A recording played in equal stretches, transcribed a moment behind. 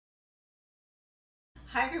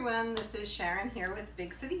Hi everyone, this is Sharon here with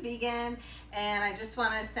Big City Vegan, and I just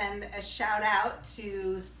want to send a shout out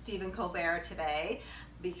to Stephen Colbert today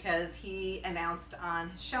because he announced on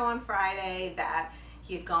his show on Friday that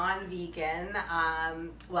he had gone vegan,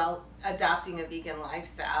 adopting a vegan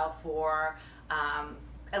lifestyle for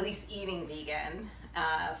at least eating vegan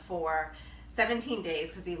for 17 days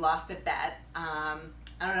because he lost a bet. I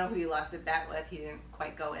don't know who he lost a bet with, he didn't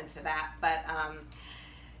quite go into that, but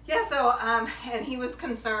yeah, so, and he was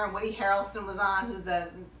concerned. Woody Harrelson was on, who's a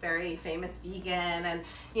very famous vegan, and,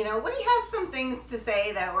 you know, Woody had some things to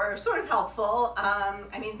say that were sort of helpful.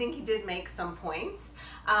 I think he did make some points,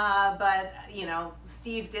 but, you know,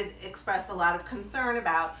 Steve did express a lot of concern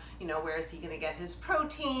about, you know, where is he going to get his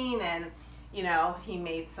protein, and, you know, he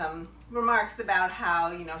made some remarks about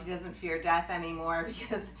how, you know, he doesn't fear death anymore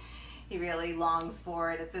because he really longs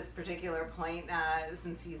for it at this particular point,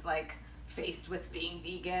 since he's, like, faced with being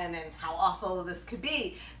vegan and how awful this could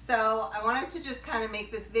be. So I wanted to just kind of make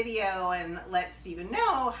this video and let Stephen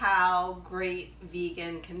know how great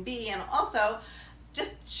vegan can be, and also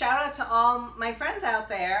just shout out to all my friends out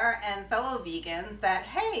there and fellow vegans that,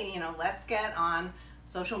 hey, you know, let's get on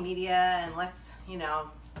social media and let's, you know,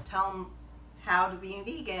 tell them how to be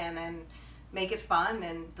vegan and make it fun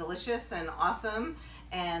and delicious and awesome,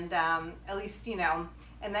 and at least, you know,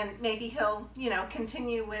 and then maybe he'll, you know,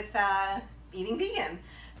 continue with eating vegan.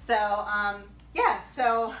 So yeah,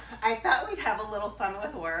 so I thought we'd have a little fun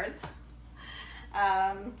with words.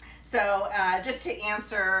 Just to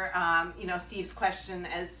answer, you know, Steve's question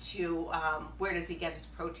as to where does he get his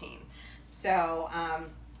protein. So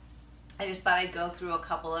I just thought I'd go through a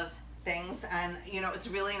couple of things, and you know, it's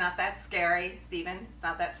really not that scary, Stephen. It's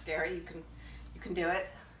not that scary. You can do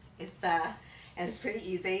it. It's and it's pretty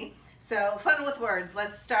easy. So fun with words.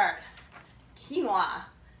 Let's start. Quinoa.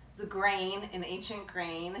 It's a grain, an ancient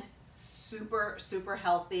grain. Super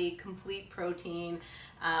healthy, complete protein.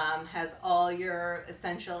 Has all your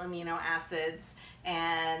essential amino acids,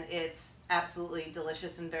 and it's absolutely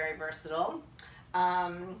delicious and very versatile.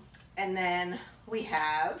 And then we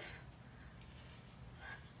have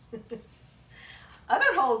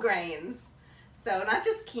other whole grains. So not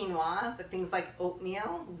just quinoa, but things like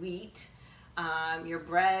oatmeal, wheat, your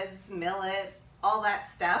breads, millet, all that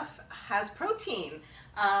stuff has protein.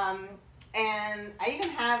 And I even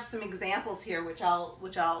have some examples here, which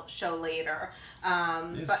I'll show later.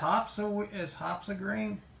 Is hops a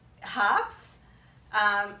grain? Hops?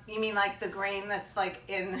 You mean like the grain that's like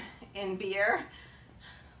in beer?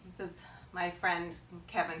 This is my friend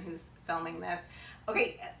Kevin who's filming this.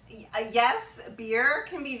 Okay, yes, beer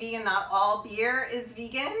can be vegan. Not all beer is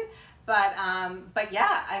vegan. But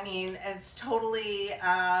yeah, I mean, it's totally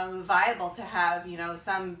viable to have, you know,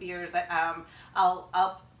 some beers that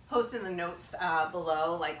I'll post in the notes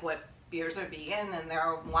below, like what beers are vegan, and there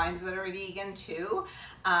are wines that are vegan too.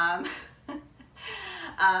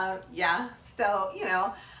 Yeah, so you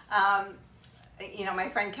know, my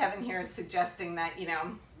friend Kevin here is suggesting that, you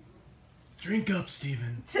know, drink up,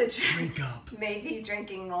 Stephen. Drink up. Maybe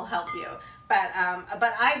drinking will help you. But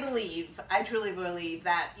I truly believe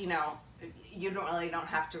that, you know, you don't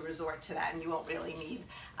have to resort to that, and you won't really need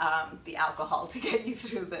the alcohol to get you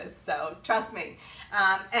through this. So trust me.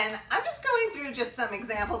 And I'm just going through just some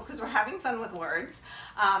examples because we're having fun with words.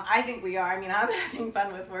 I think we are. I mean, I'm having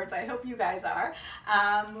fun with words. I hope you guys are.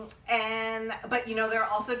 But you know, there are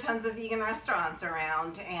also tons of vegan restaurants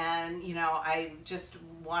around, and you know, I just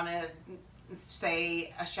want to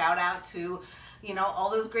say a shout out to, you know, all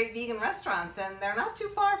those great vegan restaurants, and they're not too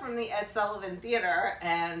far from the Ed Sullivan Theater,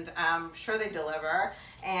 and I'm sure they deliver.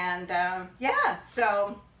 And yeah,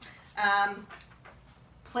 so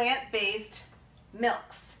plant-based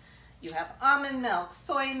milks. You have almond milk,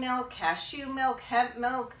 soy milk, cashew milk, hemp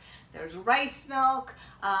milk, there's rice milk.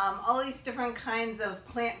 All these different kinds of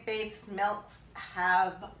plant-based milks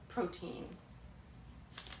have protein.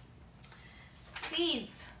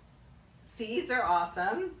 Seeds. Seeds are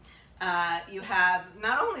awesome. You have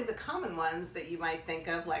not only the common ones that you might think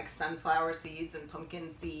of, like sunflower seeds and pumpkin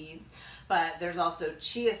seeds, but there's also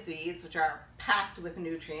chia seeds, which are packed with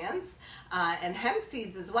nutrients, and hemp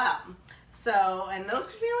seeds as well. So, and those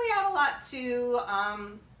could really add a lot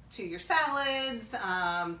to your salads,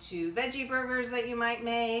 to veggie burgers that you might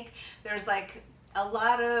make. There's like a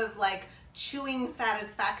lot of like chewing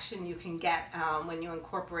satisfaction you can get when you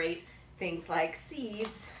incorporate things like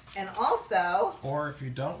seeds. And also, or if you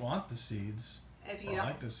don't want the seeds, if you don't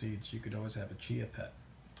like the seeds, you could always have a chia pet.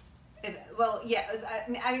 Well, yeah,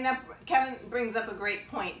 I mean, that Kevin brings up a great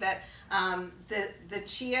point that the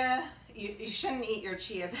chia, you shouldn't eat your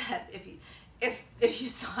chia pet if you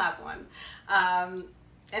still have one.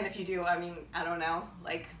 And if you do, I mean, I don't know,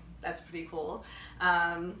 like, that's pretty cool.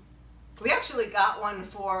 We actually got one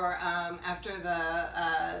for after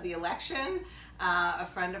the election. A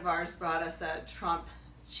friend of ours brought us a Trump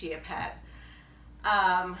chia pet.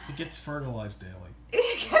 It gets fertilized daily.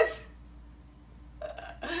 It gets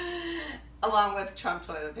along with Trump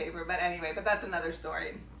toilet paper, but anyway, but that's another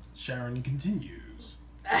story. Sharon continues.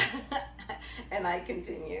 And I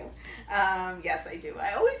continue. Yes, I do.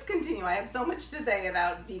 I always continue. I have so much to say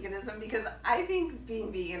about veganism because I think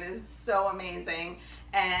being vegan is so amazing.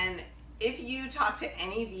 And if you talk to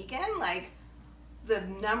any vegan, like, the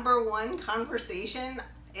number one conversation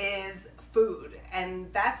is food.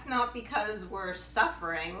 And that's not because we're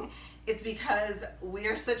suffering. It's because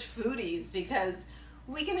we're such foodies, because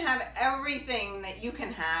we can have everything that you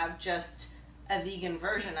can have, just a vegan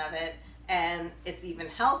version of it. And it's even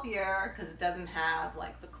healthier because it doesn't have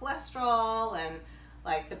like the cholesterol and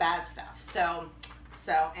like the bad stuff. So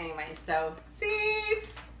anyway, so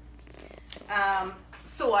seeds,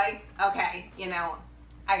 soy. Okay, you know,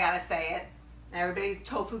 I gotta say it. Everybody's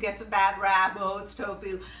tofu gets a bad rap. Oh, it's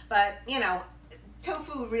tofu, but you know,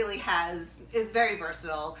 tofu really is very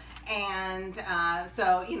versatile, and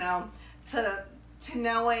so you know, to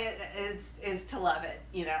know it is to love it.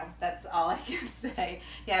 You know, that's all I can say.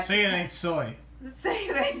 Yeah. Say it ain't soy. Say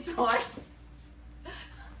it ain't soy.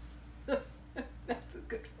 That's a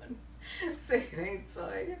good one. Say it ain't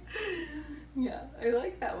soy. Yeah, I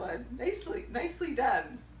like that one. Nicely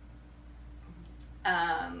done.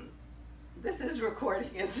 This is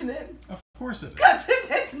recording, isn't it? Of course it is. Because if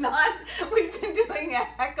it's not, we've been doing a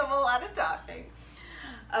heck of a lot of talking.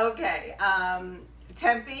 Okay,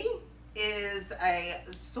 tempeh is a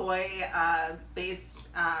soy-based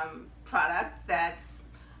product that's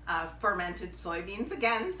fermented soybeans.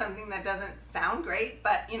 Again, something that doesn't sound great,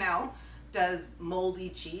 but you know, does moldy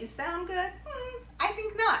cheese sound good? I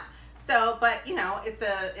think not. So, but you know, it's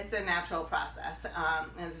a natural process,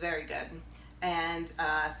 and it's very good. And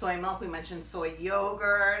soy milk, we mentioned soy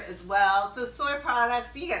yogurt as well. So soy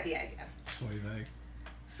products, you get the idea. Soy veg.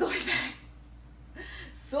 Soy veg.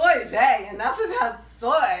 Soy veg. Enough about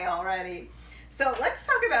soy already. So let's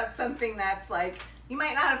talk about something that's like you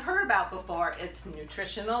might not have heard about before. It's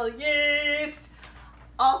nutritional yeast,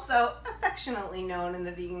 also affectionately known in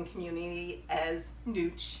the vegan community as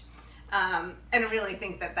nooch. And I really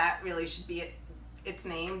think that really should be its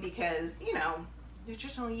name, because you know,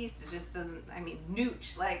 nutritional yeast, it just doesn't, I mean,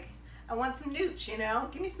 nooch, like, I want some nooch, you know,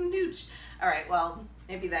 give me some nooch. All right, well,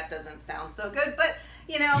 maybe that doesn't sound so good, but,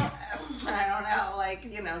 you know, I don't know, like,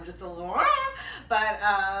 you know, just a little, but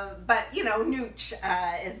you know, nooch,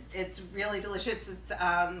 it's really delicious.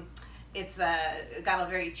 It's got a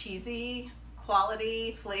very cheesy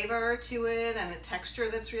quality flavor to it, and a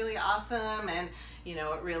texture that's really awesome, and, you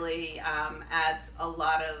know, it really adds a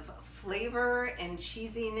lot of flavor and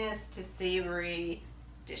cheesiness to savory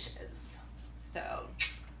dishes. So,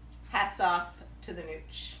 hats off to the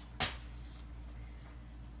nooch.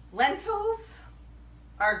 Lentils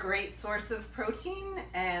are a great source of protein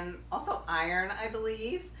and also iron, I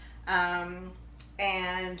believe. And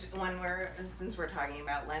since we're talking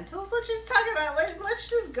about lentils, let's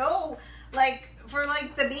just go like for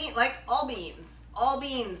like the bean, like all beans. All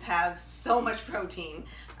beans have so much protein.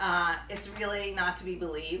 It's really not to be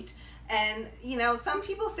believed. And, you know, some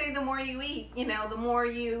people say the more you eat, you know, the more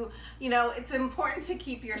you know, it's important to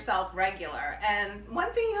keep yourself regular. And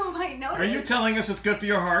one thing you might notice... Are you telling us it's good for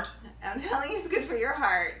your heart? I'm telling you it's good for your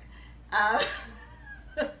heart.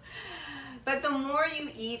 But the more you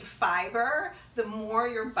eat fiber, the more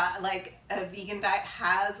your body, like a vegan diet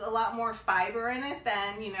has a lot more fiber in it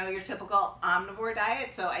than, you know, your typical omnivore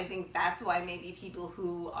diet. So I think that's why maybe people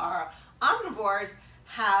who are omnivores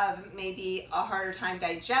have maybe a harder time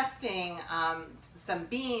digesting some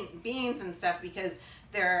beans and stuff, because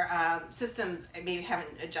their systems maybe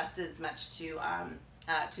haven't adjusted as much to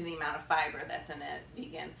the amount of fiber that's in a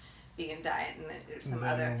vegan diet. And then there's some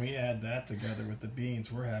other. When we add that together with the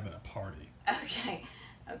beans, we're having a party.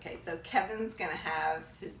 Okay, so Kevin's gonna have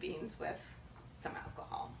his beans with some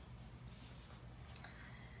alcohol.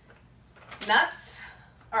 Nuts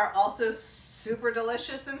are also super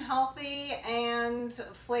delicious and healthy and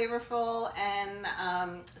flavorful and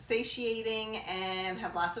satiating, and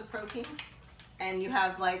have lots of protein. And you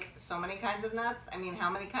have like so many kinds of nuts. I mean, how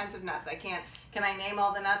many kinds of nuts? Can I name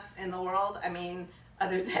all the nuts in the world? I mean,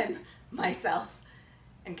 other than myself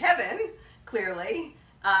and Kevin, clearly.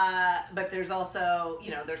 But there's also,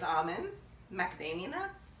 you know, there's almonds, macadamia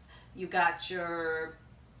nuts. You've got your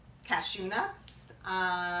cashew nuts.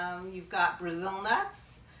 You've got Brazil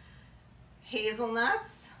nuts,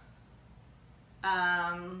 hazelnuts.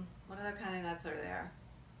 What other kind of nuts are there?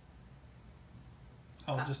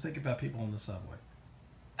 Oh, just think about people in the subway.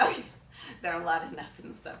 Okay. There are a lot of nuts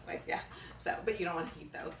in the subway, yeah. So, but you don't want to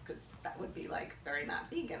eat those because that would be like very not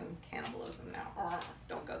vegan cannibalism. No,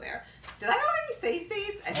 don't go there. Did I already say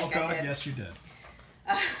seeds? I think oh God, I did. yes you did.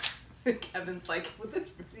 Kevin's like, would this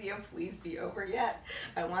video please be over yet?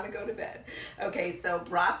 I want to go to bed. Okay, so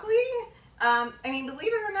broccoli, I mean,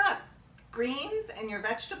 believe it or not, greens and your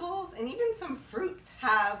vegetables and even some fruits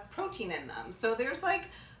have protein in them. So there's like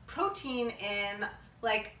protein in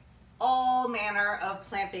like all manner of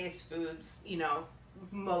plant-based foods, you know,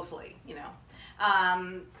 mostly, you know.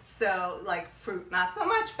 So like fruit, not so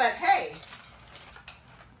much, but hey,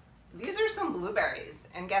 these are some blueberries.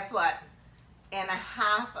 And guess what? In a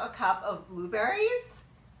half a cup of blueberries,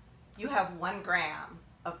 you have 1 gram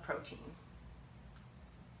of protein.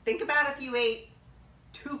 Think about if you ate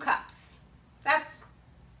 2 cups. That's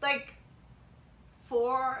like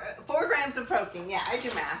 4 grams of protein. Yeah, I do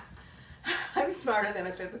math. I'm smarter than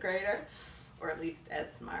a 5th grader, or at least as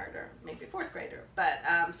smart, or maybe a 4th grader. But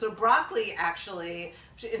so broccoli actually,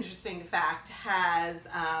 which is an interesting fact, has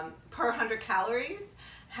per 100 calories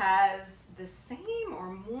has the same or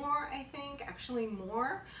more, I think, actually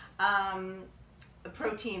more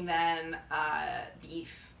protein than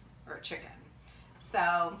beef or chicken.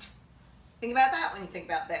 So think about that when you think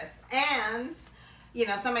about this. And, you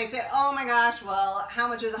know, some might say, oh my gosh, well, how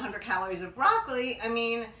much is 100 calories of broccoli? I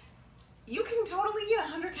mean, you can totally eat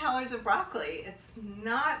 100 calories of broccoli. It's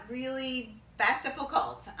not really that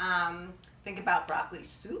difficult. Think about broccoli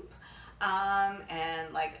soup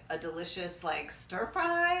and like a delicious like stir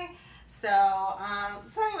fry. So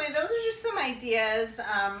anyway, those are just some ideas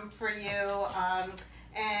for you.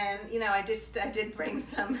 And you know, I did bring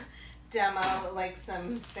some demo, like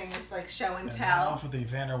some things like show and tell. Now for the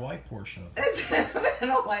Vanna White portion of it. It's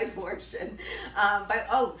Vanna White portion. But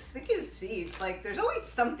oh, speaking of seeds, like there's always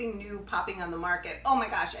something new popping on the market. Oh my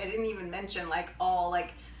gosh, I didn't even mention like all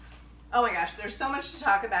like, oh my gosh, there's so much to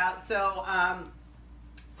talk about. So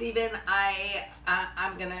Stephen,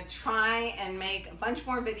 I'm gonna try and make a bunch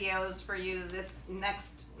more videos for you this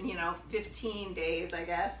next, you know, 15 days, I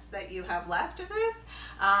guess, that you have left of this,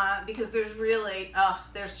 because there's really,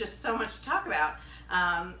 there's just so much to talk about,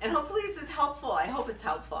 and hopefully this is helpful. I hope it's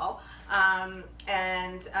helpful.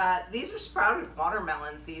 These are sprouted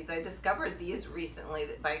watermelon seeds. I discovered these recently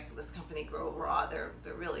by this company Grow Raw. They're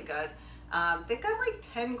really good. They've got like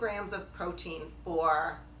 10 grams of protein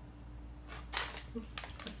for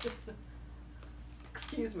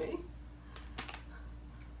excuse me.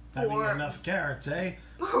 I mean, enough carrots, eh?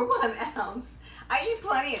 For 1 ounce. I eat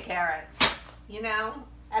plenty of carrots. You know,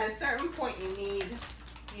 at a certain point you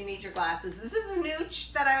need your glasses. This is the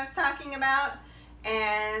nooch that I was talking about,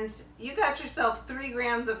 and you got yourself 3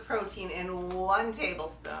 grams of protein in 1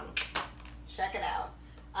 tablespoon. Check it out.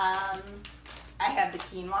 I have the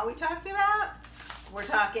quinoa we talked about. We're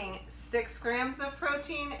talking 6 grams of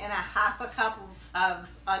protein in a half a cup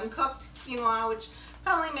of uncooked quinoa, which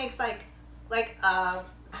probably makes like I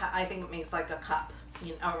think it makes like a cup,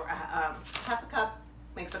 you know, or half a cup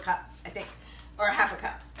makes a cup, I think, or half a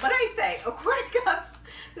cup. What did I say? A quarter cup.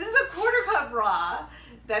 This is a quarter cup raw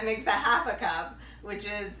that makes a half a cup, which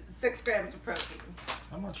is 6 grams of protein.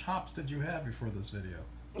 How much hops did you have before this video?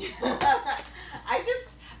 You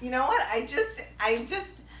know what? I just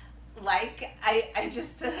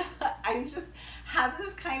have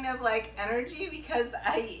this kind of like energy because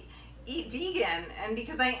I eat vegan, and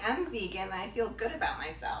because I am vegan, I feel good about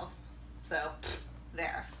myself. So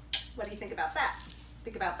there. What do you think about that?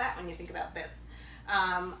 Think about that when you think about this.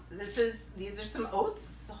 These are some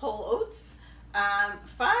oats, whole oats.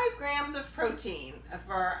 5 grams of protein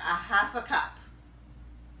for a half a cup.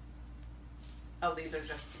 Oh, these are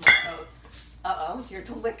just more oats. Uh-oh, your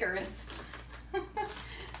liquor is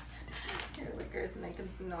your liquor is making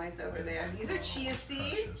some noise over there. These are chia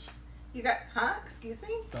seeds. Precious. You got, excuse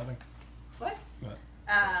me? Nothing. What? What?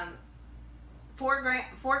 4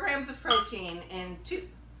 grams of protein in 2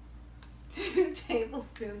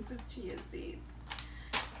 tablespoons of chia seeds.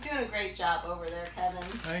 You're doing a great job over there, Kevin.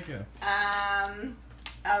 Thank you.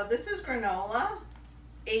 Oh, this is granola.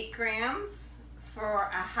 8 grams for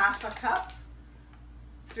a half a cup.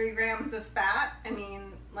 3 grams of fat. I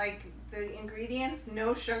mean, like the ingredients,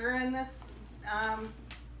 no sugar in this.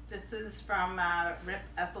 This is from Rip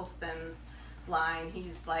Esselstyn's line.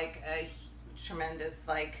 He's like a tremendous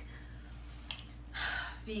like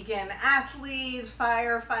vegan athlete,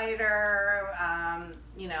 firefighter,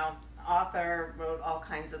 you know, author, wrote all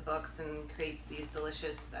kinds of books and creates these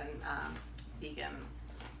delicious and vegan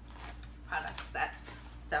products that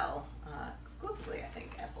sell exclusively, I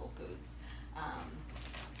think, at Whole Foods.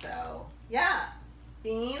 So yeah,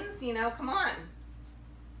 beans, you know, come on.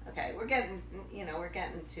 Okay, we're getting, you know, we're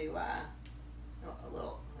getting to a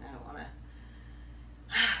little, I don't want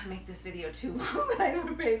to make this video too long, but I'm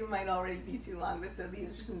afraid it might already be too long. But so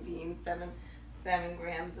these are some beans, 7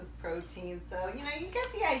 grams of protein. So, you know, you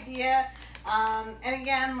get the idea. And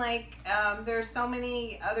again, like, there's so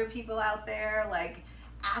many other people out there, like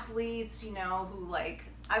athletes, you know, who like,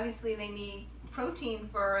 obviously they need protein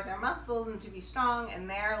for their muscles and to be strong, and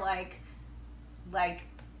they're like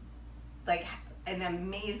an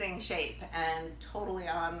amazing shape and totally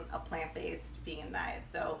on a plant-based vegan diet.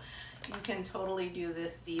 So you can totally do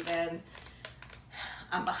this, Stephen.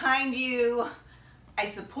 I'm behind you. I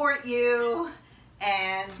support you.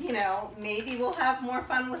 And, you know, maybe we'll have more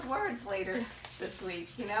fun with words later this week,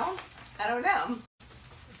 you know? I don't know.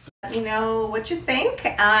 Let me know what you think.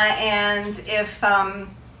 And if,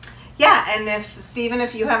 yeah, and if, Stephen,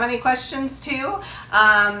 if you have any questions too,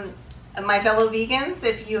 my fellow vegans,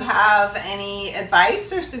 if you have any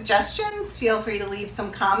advice or suggestions, feel free to leave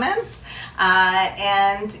some comments.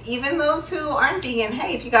 And even those who aren't vegan,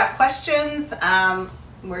 hey, if you got questions,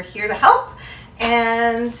 we're here to help.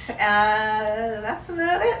 And that's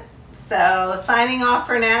about it. So signing off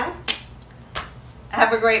for now.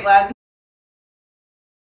 Have a great one.